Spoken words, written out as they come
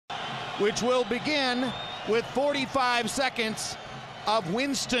which will begin with 45 seconds of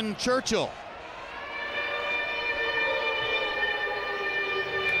Winston Churchill.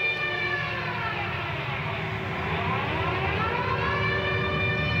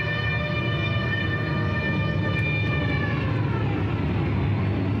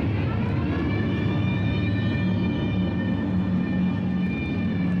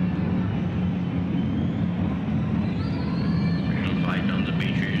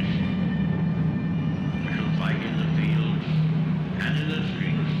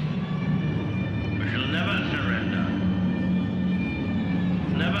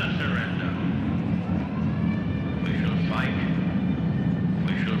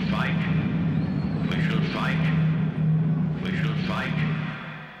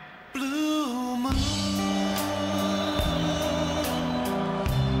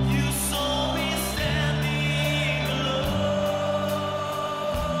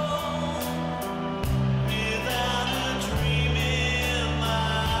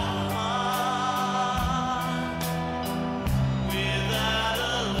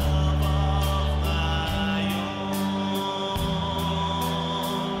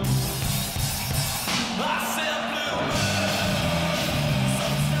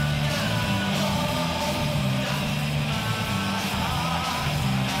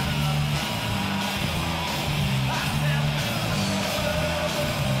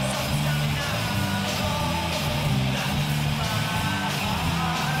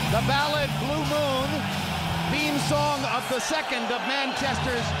 The ballad Blue Moon, theme song of the second of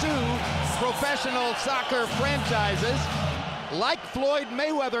Manchester's 2 professional soccer franchises. Like Floyd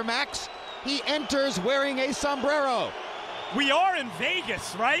Mayweather, Max, he enters wearing a sombrero. We are in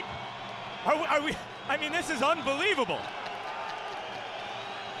Vegas, right? Are we? I mean, this is unbelievable.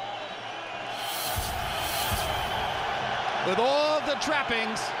 With all the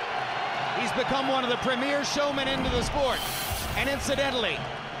trappings, he's become one of the premier showmen into the sport. And incidentally,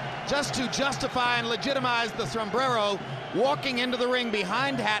 just to justify and legitimize the sombrero, walking into the ring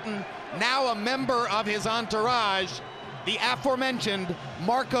behind Hatton, now a member of his entourage, the aforementioned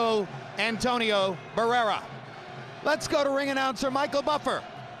Marco Antonio Barrera. Let's go to ring announcer Michael Buffer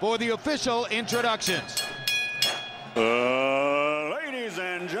for the official introductions. Ladies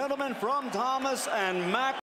and gentlemen, from Thomas and Mack